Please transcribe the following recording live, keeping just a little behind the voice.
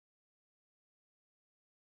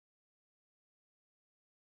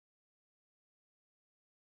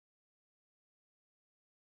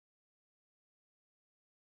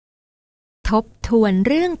ทบทวน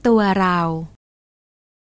เรื่องตัวเรา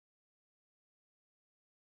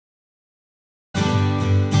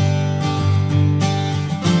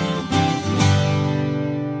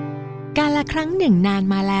กาลครั้งหนึ่งนาน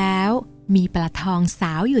มาแล้วมีปลาทองส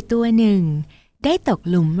าวอยู่ตัวหนึ่งได้ตก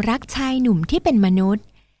หลุมรักชายหนุ่มที่เป็นมนุษย์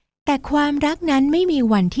แต่ความรักนั้นไม่มี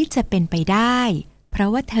วันที่จะเป็นไปได้เพราะ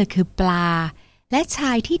ว่าเธอคือปลาและช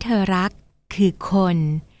ายที่เธอรักคือคน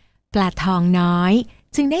ปลาทองน้อย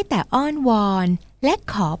จึงได้แต่อ้อนวอนและ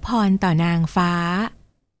ขอพรต่อนางฟ้า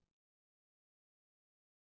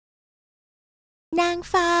นาง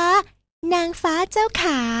ฟ้านางฟ้าเจ้าข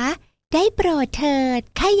าได้โปรดเถิด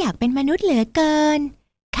ข้าอยากเป็นมนุษย์เหลือเกิน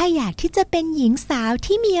ข้าอยากที่จะเป็นหญิงสาว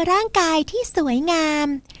ที่มีร่างกายที่สวยงาม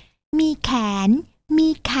มีแขนมี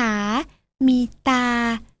ขามีตา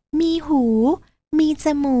มีหูมีจ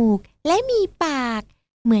มูกและมีปาก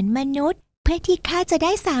เหมือนมนุษย์เพื่อที่ข้าจะไ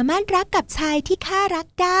ด้สามารถรักกับชายที่ข้ารัก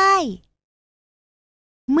ได้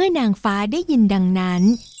เมื่อนางฟ้าได้ยินดังนั้น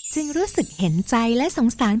จึงรู้สึกเห็นใจและสง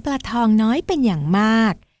สารปลาทองน้อยเป็นอย่างมา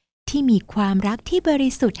กที่มีความรักที่บ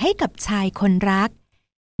ริสุทธิ์ให้กับชายคนรัก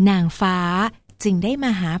นางฟ้าจึงได้ม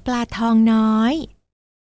าหาปลาทองน้อย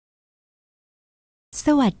ส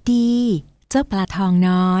วัสดีเจ้าปลาทอง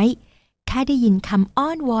น้อยข้าได้ยินคำอ้อ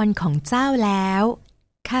นวอนของเจ้าแล้ว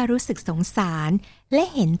ข้ารู้สึกสงสารและ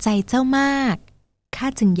เห็นใจเจ้ามากข้า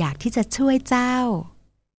จึงอยากที่จะช่วยเจ้า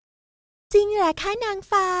จริงเหรอคะนาง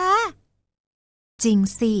ฟ้าจริง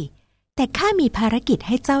สิแต่ข้ามีภารกิจใ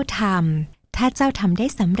ห้เจ้าทำถ้าเจ้าทำได้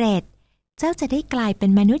สำเร็จเจ้าจะได้กลายเป็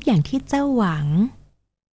นมนุษย์อย่างที่เจ้าหวัง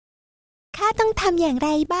ข้าต้องทำอย่างไร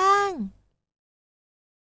บ้าง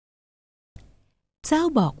เจ้า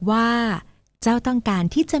บอกว่าเจ้าต้องการ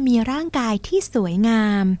ที่จะมีร่างกายที่สวยงา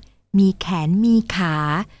มมีแขนมีขา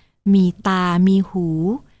มีตามีหู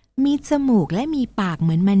มีจมูกและมีปากเห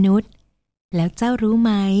มือนมนุษย์แล้วเจ้ารู้ไห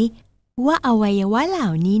มว่าอวัยวะเหล่า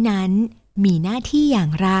นี้นั้นมีหน้าที่อย่า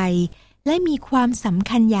งไรและมีความสำ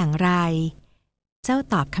คัญอย่างไรเจ้า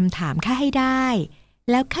ตอบคำถามข้าให้ได้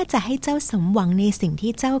แล้วข้าจะให้เจ้าสมหวังในสิ่ง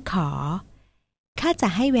ที่เจ้าขอข้าจะ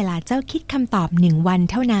ให้เวลาเจ้าคิดคำตอบ1 วัน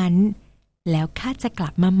เท่านั้นแล้วข้าจะกลั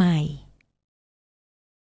บมาใหม่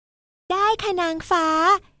ได้ค่ะนางฟ้า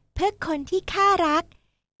เพื่อคนที่ข้ารัก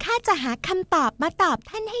ข้าจะหาคำตอบมาตอบ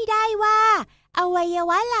ท่านให้ได้ว่าอวัย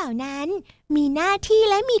วะเหล่านั้นมีหน้าที่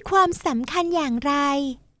และมีความสำคัญอย่างไร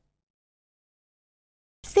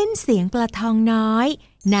สิ้นเสียงปลาทองน้อย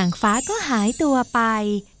นางฟ้าก็หายตัวไป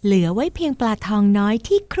เหลือไว้เพียงปลาทองน้อย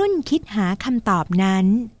ที่ครุ่นคิดหาคำตอบนั้น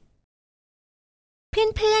เ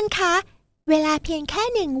พื่อนๆคะเวลาเพียงแค่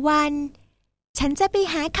1 วันฉันจะไป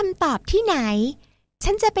หาคำตอบที่ไหน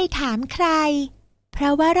ฉันจะไปถามใครเพรา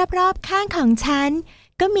ะว่ารอบๆข้างของฉัน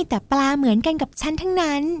ก็มีแต่ปลาเหมือนกันกับฉันทั้ง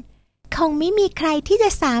นั้นคงไม่มีใครที่จะ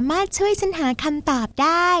สามารถช่วยฉันหาคำตอบไ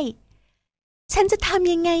ด้ฉันจะท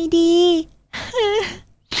ำยังไงดี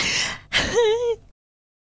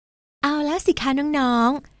เอาแล้วสิคะน้อง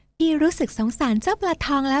ๆพี่รู้สึกสงสารเจ้าปลาท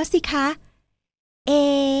องแล้วสิคะ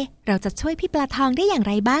เราจะช่วยพี่ปลาทองได้อย่าง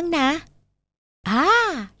ไรบ้างนะ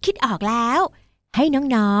คิดออกแล้วให้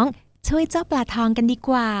น้องๆช่วยเจ้าปลาทองกันดี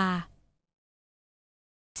กว่า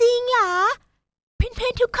จริงเหรอเพื่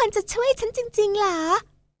อนๆทุกคนจะช่วยฉันจริงๆเหรอ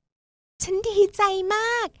ฉันดีใจม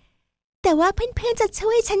ากแต่ว่าเพื่อนๆจะช่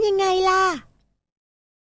วยฉันยังไงล่ะ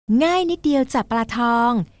ง่ายนิดเดียวจับปลาทอ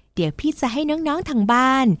งเดี๋ยวพี่จะให้น้องๆทางบ้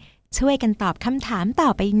านช่วยกันตอบคำถามต่อ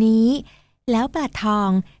ไปนี้แล้วปลาทอง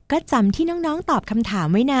ก็จำที่น้องๆตอบคำถาม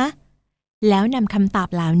ไว้นะแล้วนำคำตอบ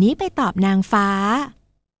เหล่านี้ไปตอบนางฟ้า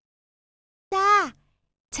จ้า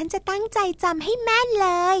ฉันจะตั้งใจจำให้แม่นเล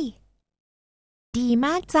ยดีม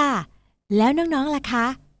ากจ้ะแล้วน้องๆล่ะคะ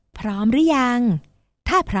พร้อมหรือยัง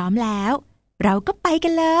ถ้าพร้อมแล้วเราก็ไปกั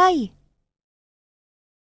นเลย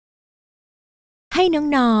ให้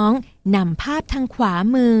น้องๆนำภาพทางขวา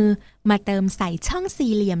มือมาเติมใส่ช่อง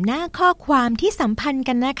สี่เหลี่ยมหน้าข้อความที่สัมพันธ์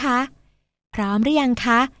กันนะคะพร้อมหรือยังค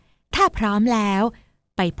ะถ้าพร้อมแล้ว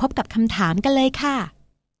ไปพบกับคำถามกันเลยค่ะ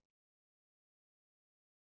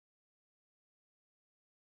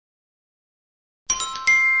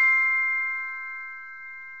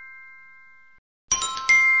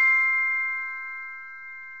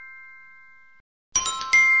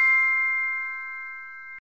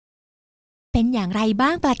เป็นอย่างไรบ้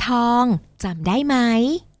างปลาทองจำได้ไหม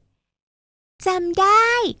จำได้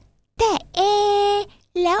แต่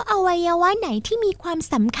แล้วอวัยวะไหนที่มีความ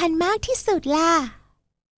สำคัญมากที่สุดล่ะ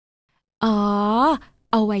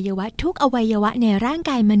อวัยวะทุกอวัยวะในร่าง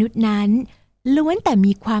กายมนุษย์นั้นล้วนแต่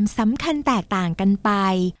มีความสำคัญแตกต่างกันไป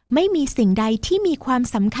ไม่มีสิ่งใดที่มีความ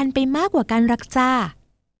สำคัญไปมากกว่ากันหรอกจ้า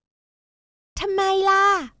ทำไมล่ะ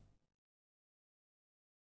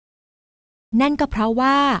นั่นก็เพราะ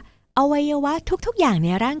ว่า อวัยวะทุกๆอย่างใน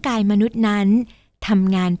ร่างกายมนุษย์นั้นท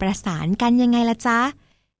ำงานประสานกันยังไงล่ะจ๊ะ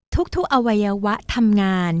ทุกๆอวัยวะทำง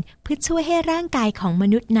านเพื่อช่วยให้ร่างกายของม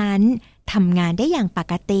นุษย์นั้นทำงานได้อย่างป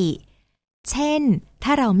กติเช่นถ้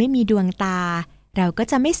าเราไม่มีดวงตาเราก็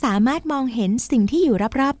จะไม่สามารถมองเห็นสิ่งที่อยู่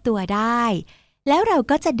รอบๆตัวได้แล้วเรา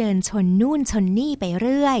ก็จะเดินชนนู่นชนนี่ไปเ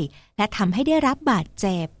รื่อยและทำให้ได้รับบาดเ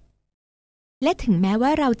จ็บและถึงแม้ว่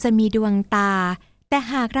าเราจะมีดวงตาแต่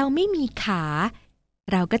หากเราไม่มีขา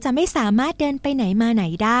เราก็จะไม่สามารถเดินไปไหนมาไหน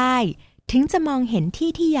ได้ถึงจะมองเห็นที่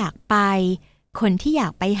ที่อยากไปคนที่อยา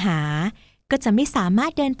กไปหาก็จะไม่สามาร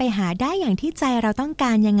ถเดินไปหาได้อย่างที่ใจเราต้องก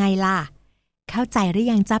ารยังไงล่ะเข้าใจหรื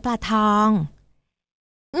อยังจ๊ะปลาทอง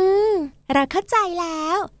เราเข้าใจแล้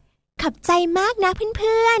วขอบใจมากนะเ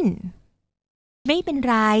พื่อนๆไม่เป็น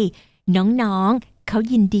ไรน้องๆเขา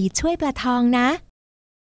ยินดีช่วยปลาทองนะ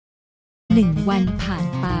1 วันผ่าน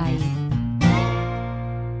ไป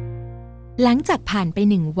หลังจากผ่านไป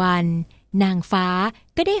1 วันนางฟ้า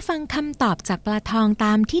ก็ได้ฟังคำตอบจากปลาทองต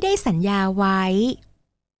ามที่ได้สัญญาไว้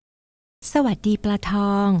สวัสดีปลาท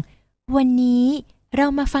องวันนี้เรา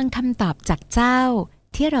มาฟังคำตอบจากเจ้า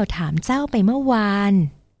ที่เราถามเจ้าไปเมื่อวาน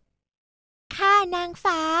ค่ะนาง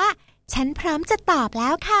ฟ้าฉันพร้อมจะตอบแล้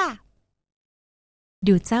วค่ะ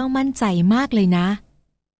ดูเจ้ามั่นใจมากเลยนะ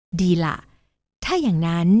ดีล่ะถ้าอย่าง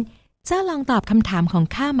นั้นเจ้าลองตอบคำถามของ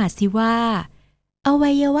ข้ามาสิว่าอ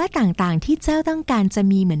วัยวะต่างๆที่เจ้าต้องการจะ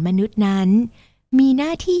มีเหมือนมนุษย์นั้นมีหน้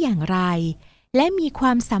าที่อย่างไรและมีคว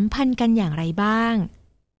ามสัมพันธ์กันอย่างไรบ้าง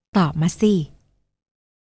ตอบมาสิ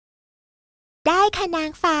ได้ค่ะนา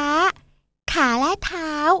งฟ้าขาและเท้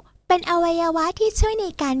าเป็นอวัยวะที่ช่วยใน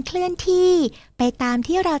การเคลื่อนที่ไปตาม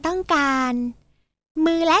ที่เราต้องการ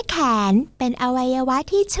มือและแขนเป็นอวัยวะ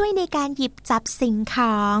ที่ช่วยในการหยิบจับสิ่งข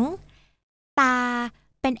องตา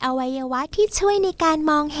เป็นอวัยวะที่ช่วยในการ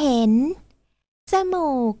มองเห็นจ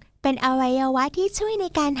มูกเป็นอวัยวะที่ช่วยใน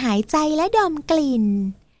การหายใจและดมกลิ่น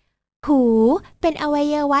หูเป็นอวั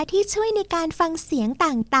ยวะที่ช่วยในการฟังเสียง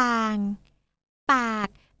ต่างๆปาก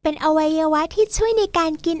เป็นอวัยวะที่ช่วยในกา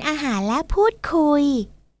รกินอาหารและพูดคุย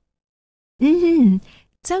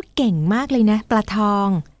เจ้าเก่งมากเลยนะปลาทอง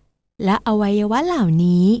และอวัยวะเหล่า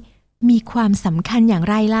นี้มีความสำคัญอย่าง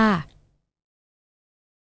ไรล่ะ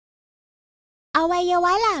อวัยว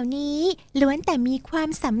ะเหล่านี้ล้วนแต่มีความ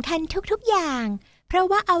สำคัญทุกๆอย่างเพราะ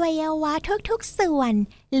ว่าอวัยวะทุกๆส่วน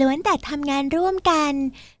ล้วนแต่ทำงานร่วมกัน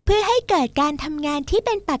เพื่อให้เกิดการทำงานที่เ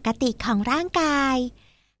ป็นปกติของร่างกาย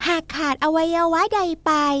หากขาดอวัยวะใดไ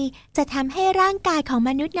ปจะทำให้ร่างกายของม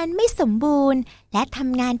นุษย์นั้นไม่สมบูรณ์และท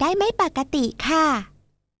ำงานได้ไม่ปกติค่ะ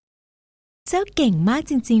เจ้าเก่งมาก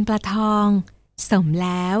จริงๆปลาทองสมแ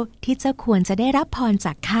ล้วที่เจ้าควรจะได้รับพรจ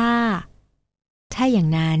ากข้าถ้าอย่าง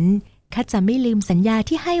นั้นข้าจะไม่ลืมสัญญา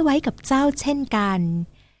ที่ให้ไว้กับเจ้าเช่นกัน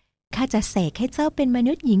ข้าจะเสกให้เจ้าเป็นม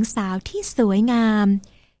นุษย์หญิงสาวที่สวยงาม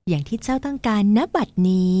อย่างที่เจ้าต้องการณบัด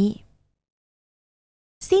นี้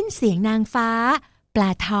สิ้นเสียงนางฟ้าปล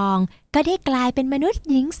าทองก็ได้กลายเป็นมนุษย์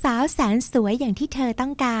หญิงสาวแสนสวยอย่างที่เธอต้อ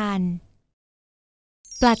งการ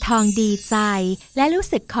ปลาทองดีใจและรู้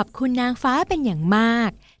สึกขอบคุณนางฟ้าเป็นอย่างมาก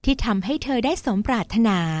ที่ทำให้เธอได้สมปรารถน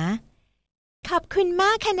าขอบคุณม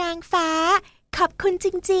ากค่ะนางฟ้าขอบคุณจ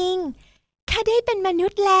ริงๆข้าได้เป็นมนุ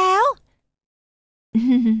ษย์แล้ว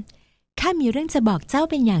ข้ามีเรื่องจะบอกเจ้า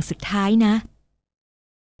เป็นอย่างสุดท้ายนะ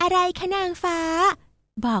อะไรคะนางฟ้า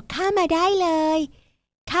บอกข้ามาได้เลย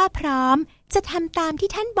ข้าพร้อมจะทำตามที่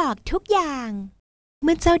ท่านบอกทุกอย่างเ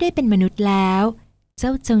มื่อเจ้าได้เป็นมนุษย์แล้วเจ้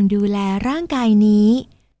าจงดูแลร่างกายนี้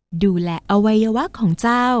ดูแลอวัยวะของเ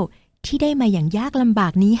จ้าที่ได้มาอย่างยากลำบา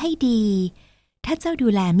กนี้ให้ดีถ้าเจ้าดู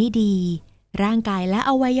แลไม่ดีร่างกายและ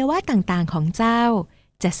อวัยวะต่างๆของเจ้า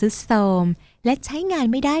จะทรุดโทรมและใช้งาน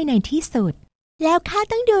ไม่ได้ในที่สุดแล้วข้า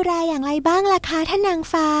ต้องดูแลอย่างไรบ้างล่ะคะท่านนาง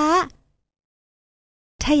ฟ้า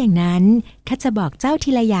ถ้าอย่างนั้นข้าจะบอกเจ้าที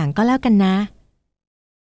ละอย่างก็แล้วกันนะ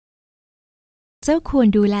เจ้าควร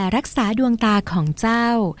ดูแลรักษาดวงตาของเจ้า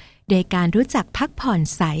โดยการรู้จักพักผ่อน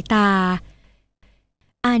สายตา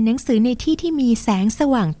อ่านหนังสือในที่ที่มีแสงส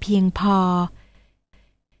ว่างเพียงพอ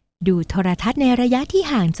ดูโทรทัศน์ในระยะที่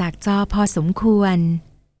ห่างจากจอพอสมควร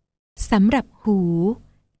สำหรับหู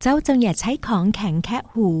เจ้าจงอย่าใช้ของแข็งแคะ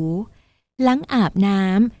หูหลังอาบน้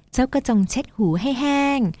ำเจ้าก็จงเช็ดหูให้แห้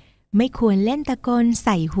งไม่ควรเล่นตะโกนใ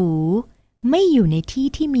ส่หูไม่อยู่ในที่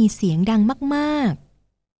ที่มีเสียงดังมาก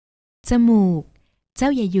ๆจมูกเจ้า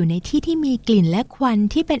อย่าอยู่ในที่ที่มีกลิ่นและควัน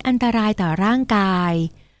ที่เป็นอันตรายต่อร่างกาย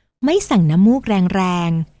ไม่สั่งน้ำมูกแร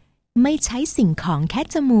งๆไม่ใช้สิ่งของแคะ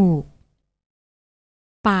จมูก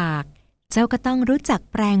ปากเจ้าก็ต้องรู้จัก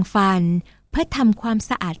แปรงฟันเพื่อทำความ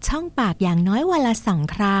สะอาดช่องปากอย่างน้อยวันละ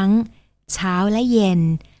2 ครั้งเช้าและเย็น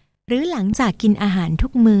หรือหลังจากกินอาหารทุ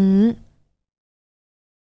กมื้อ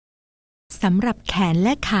สำหรับแขนแล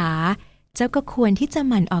ะขาเจ้าก็ควรที่จะ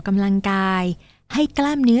หมั่นออกกำลังกายให้กล้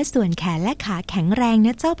ามเนื้อส่วนแขนและขาแข็งแรงน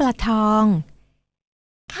ะเจ้าปลาทอง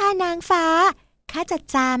ข้านางฟ้าข้าจะ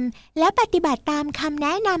จำและปฏิบัติตามคำแน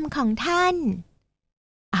ะนำของท่าน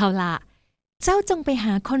เอาล่ะเจ้าจงไปห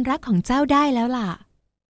าคนรักของเจ้าได้แล้วล่ะ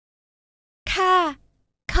ค่ะ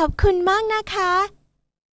ขอบคุณมากนะคะ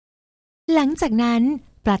หลังจากนั้น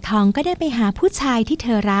ปลาทองก็ได้ไปหาผู้ชายที่เธ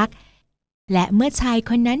อรักและเมื่อชาย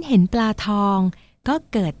คนนั้นเห็นปลาทองก็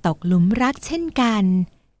เกิดตกหลุมรักเช่นกัน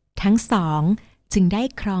ทั้งสองจึงได้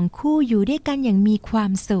ครองคู่อยู่ด้วยกันอย่างมีควา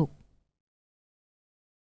มสุข